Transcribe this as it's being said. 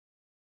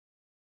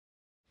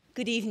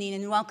Good evening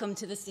and welcome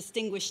to this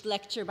distinguished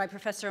lecture by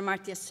Professor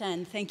Amartya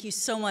Sen. Thank you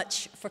so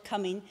much for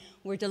coming.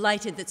 We're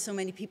delighted that so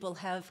many people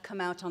have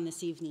come out on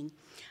this evening.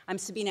 I'm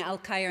Sabina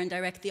Alkire and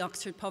direct the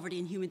Oxford Poverty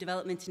and Human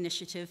Development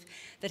Initiative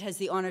that has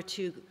the honour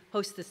to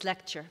host this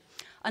lecture.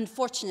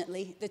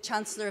 Unfortunately, the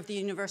Chancellor of the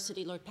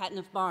University, Lord Patton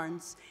of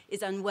Barnes,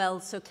 is unwell,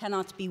 so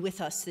cannot be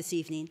with us this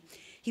evening.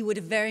 He would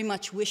have very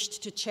much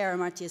wished to chair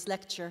Amartya's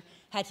lecture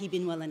had he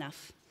been well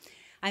enough.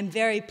 I'm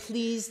very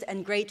pleased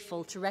and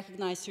grateful to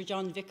recognise Sir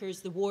John Vickers,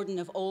 the Warden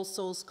of All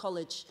Souls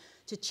College,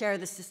 to chair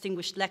this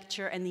distinguished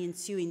lecture and the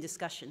ensuing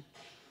discussion.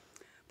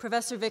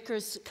 Professor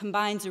Vickers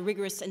combines a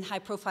rigorous and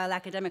high-profile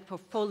academic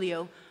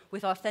portfolio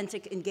with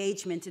authentic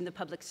engagement in the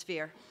public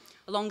sphere.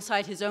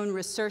 Alongside his own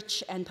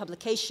research and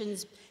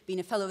publications, being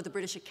a Fellow of the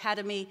British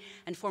Academy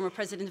and former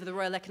President of the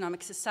Royal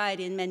Economic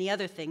Society and many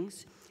other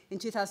things, in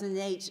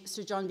 2008,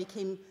 Sir John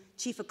became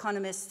Chief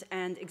Economist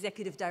and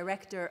Executive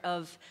Director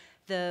of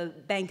the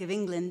Bank of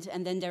England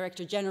and then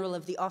Director General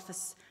of the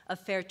Office of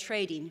Fair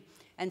Trading.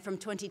 And from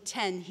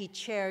 2010, he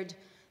chaired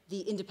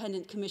the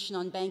Independent Commission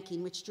on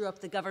Banking, which drew up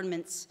the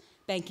government's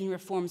banking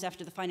reforms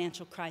after the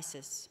financial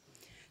crisis.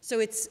 So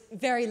it's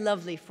very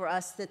lovely for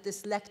us that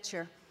this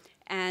lecture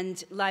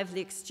and lively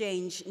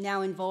exchange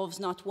now involves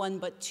not one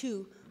but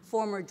two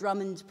former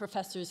Drummond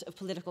professors of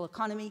political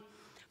economy,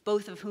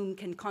 both of whom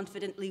can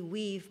confidently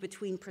weave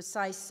between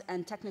precise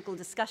and technical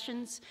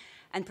discussions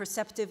and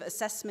perceptive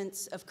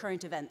assessments of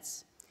current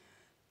events.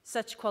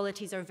 Such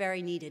qualities are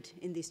very needed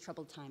in these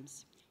troubled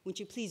times. Would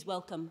you please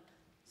welcome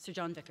Sir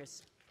John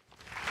Vickers?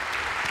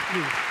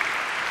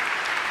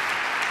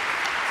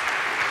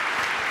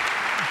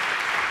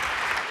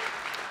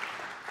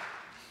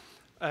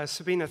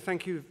 Sabina,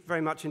 thank you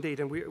very much indeed,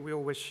 and we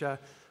all wish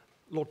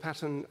Lord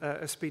Patton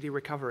a speedy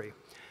recovery.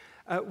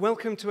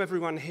 Welcome to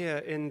everyone here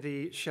in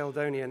the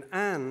Sheldonian,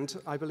 and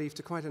I believe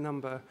to quite a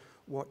number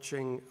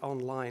watching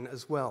online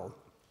as well.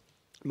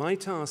 My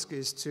task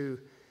is to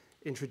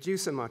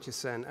introduce Amartya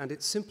Sen, and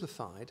it's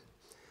simplified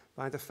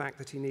by the fact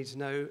that he needs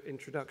no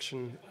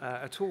introduction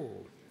at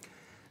all.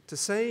 To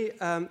say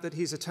that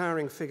he's a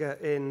towering figure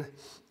in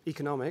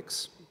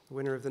economics,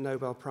 winner of the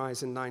Nobel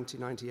Prize in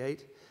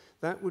 1998,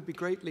 that would be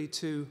greatly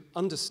to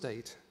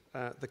understate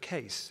the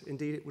case.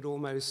 Indeed, it would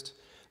almost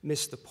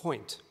miss the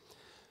point.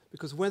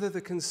 Because whether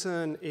the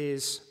concern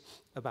is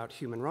about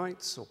human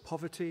rights or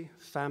poverty,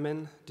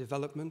 famine,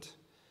 development,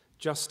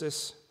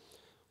 justice,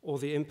 or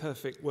the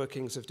imperfect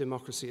workings of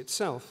democracy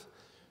itself,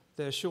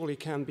 there surely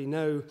can be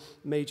no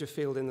major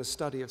field in the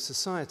study of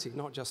society,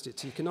 not just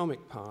its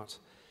economic part,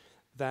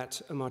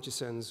 that Amartya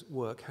Sen's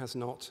work has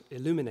not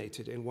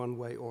illuminated in one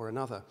way or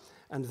another.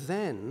 And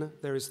then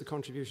there is the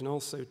contribution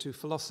also to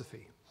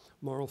philosophy,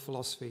 moral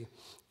philosophy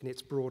in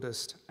its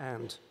broadest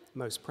and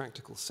most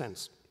practical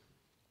sense.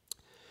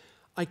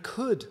 I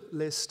could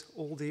list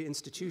all the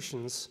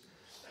institutions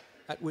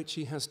at which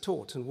he has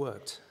taught and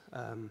worked.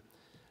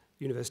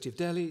 University of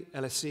Delhi,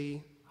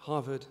 LSE,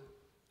 Harvard,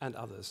 and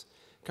others.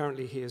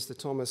 Currently, he is the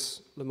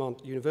Thomas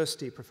Lamont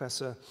University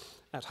Professor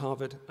at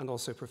Harvard and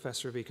also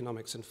Professor of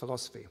Economics and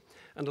Philosophy.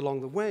 And along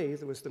the way,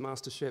 there was the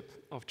Mastership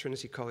of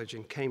Trinity College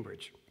in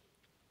Cambridge.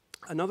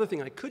 Another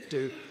thing I could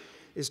do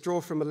is draw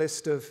from a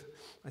list of,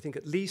 I think,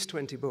 at least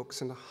 20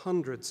 books and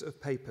hundreds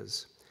of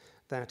papers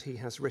that he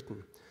has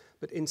written.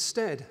 But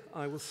instead,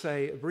 I will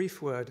say a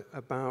brief word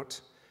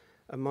about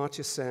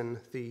Amartya Sen,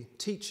 the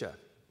teacher.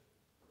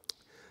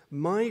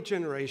 My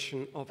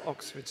generation of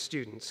Oxford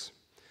students,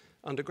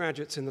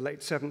 undergraduates in the late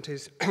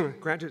 70s,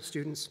 graduate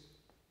students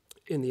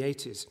in the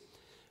 80s,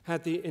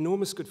 had the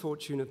enormous good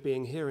fortune of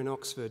being here in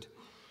Oxford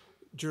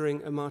during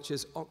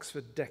Amartya's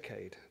Oxford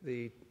decade,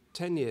 the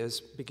 10 years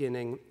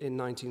beginning in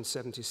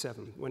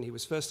 1977, when he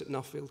was first at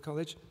Nuffield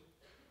College,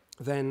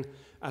 then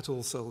at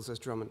All Souls as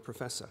Drummond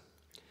Professor.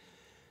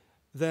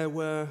 There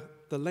were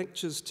the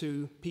lectures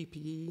to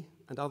PPE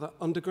and other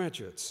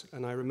undergraduates,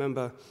 and I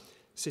remember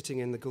sitting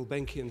in the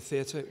Gulbenkian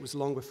Theatre. It was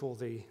long before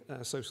the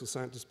social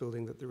sciences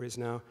building that there is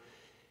now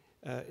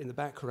in the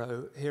back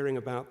row, hearing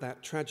about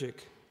that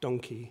tragic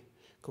donkey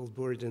called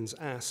Buridan's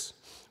ass,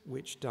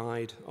 which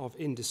died of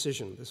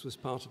indecision. This was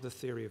part of the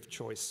theory of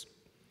choice.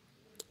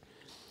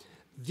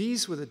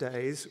 These were the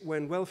days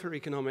when welfare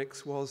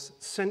economics was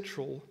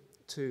central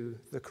to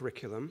the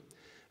curriculum,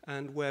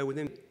 and where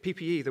within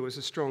PPE there was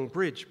a strong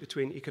bridge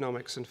between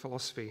economics and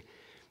philosophy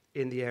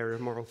in the area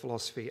of moral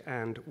philosophy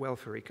and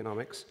welfare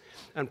economics.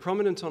 And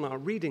prominent on our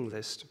reading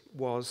list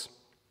was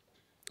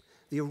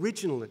the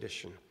original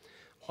edition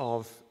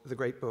of the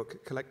great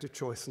book, Collective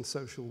Choice and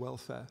Social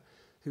Welfare,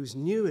 whose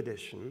new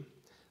edition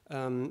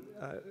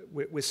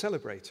we're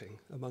celebrating,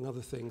 among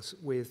other things,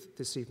 with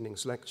this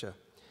evening's lecture.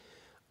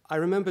 I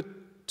remember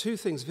two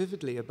things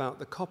vividly about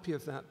the copy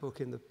of that book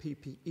in the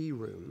PPE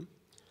room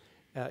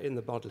in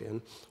the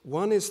Bodleian.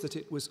 One is that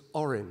it was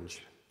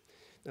orange.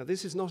 Now,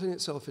 this is not in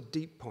itself a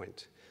deep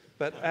point,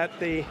 but at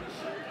the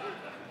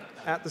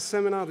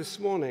seminar this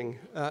morning,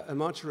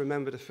 Amartya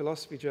remembered a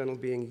philosophy journal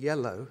being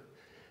yellow,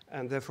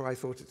 and therefore I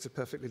thought it's a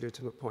perfectly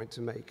legitimate point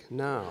to make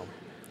now.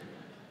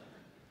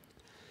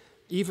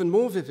 Even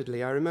more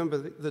vividly, I remember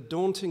the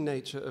daunting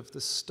nature of the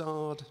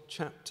starred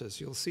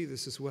chapters. You'll see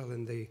this as well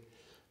in the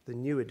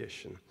new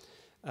edition.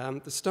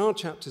 The starred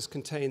chapters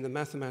contain the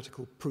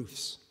mathematical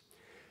proofs.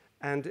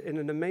 And in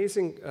an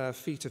amazing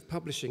feat of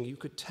publishing, you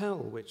could tell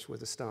which were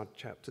the starred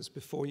chapters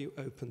before you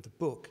opened the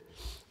book,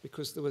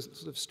 because there were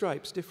sort of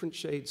stripes, different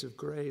shades of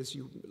grey as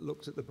you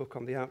looked at the book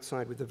on the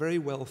outside, with a very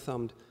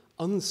well-thumbed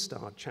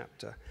unstarred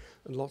chapter,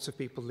 and lots of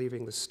people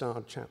leaving the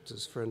starred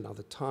chapters for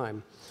another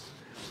time.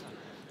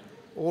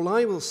 All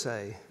I will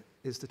say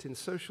is that in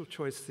social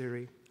choice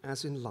theory,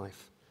 as in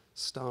life,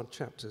 starred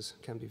chapters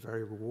can be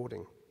very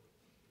rewarding.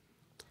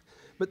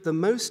 But the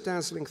most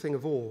dazzling thing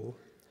of all,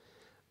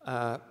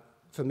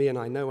 for me and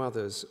I know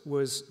others,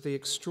 was the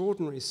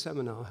extraordinary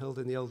seminar held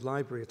in the old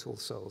library at All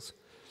Souls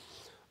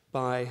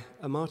by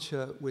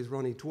Amartya with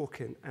Ronnie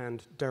Dworkin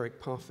and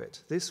Derek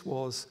Parfit. This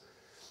was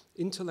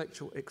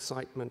intellectual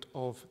excitement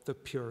of the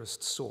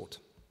purest sort.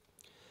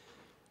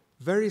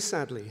 Very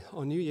sadly,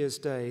 on New Year's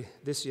Day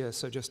this year,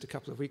 so just a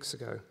couple of weeks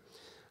ago,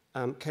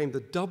 came the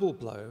double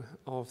blow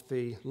of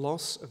the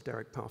loss of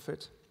Derek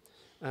Parfit,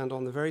 and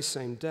on the very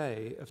same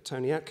day of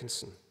Tony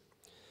Atkinson,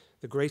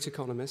 the great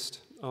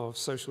economist of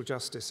social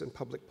justice and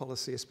public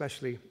policy,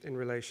 especially in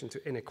relation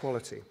to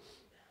inequality.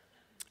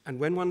 And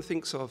when one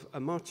thinks of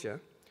Amartya,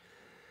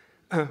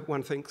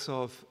 one thinks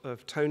of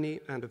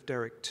Tony and of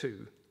Derek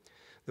too.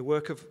 The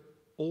work of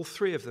all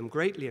three of them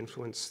greatly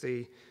influenced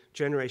the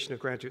generation of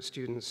graduate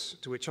students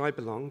to which I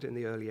belonged in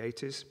the early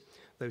 80s,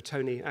 though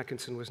Tony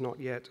Atkinson was not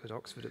yet at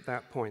Oxford at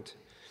that point.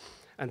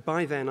 And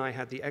by then I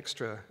had the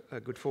extra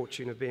good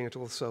fortune of being at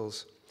All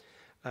Souls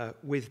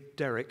with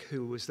Derek,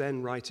 who was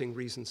then writing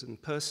Reasons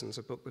and Persons,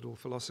 a book that all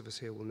philosophers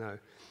here will know,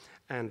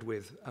 and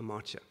with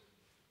Amartya.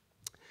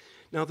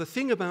 Now, the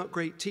thing about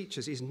great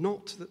teachers is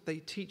not that they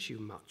teach you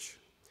much.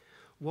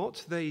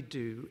 What they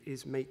do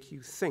is make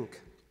you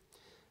think,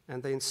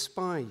 and they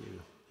inspire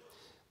you.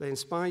 They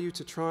inspire you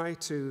to try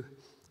to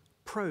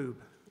probe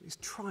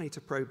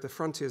the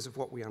frontiers of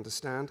what we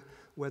understand,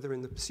 whether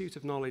in the pursuit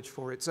of knowledge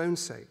for its own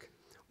sake,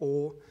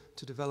 or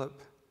to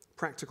develop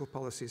practical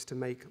policies to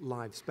make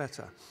lives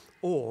better,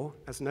 or,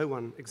 as no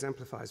one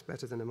exemplifies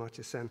better than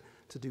Amartya Sen,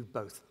 to do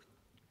both.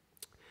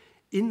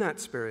 In that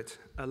spirit,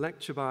 a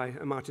lecture by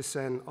Amartya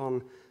Sen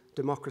on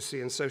democracy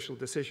and social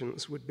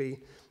decisions would be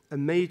a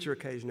major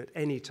occasion at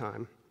any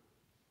time.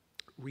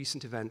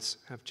 Recent events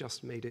have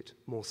just made it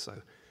more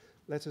so.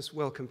 Let us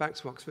welcome back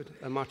to Oxford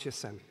Amartya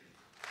Sen.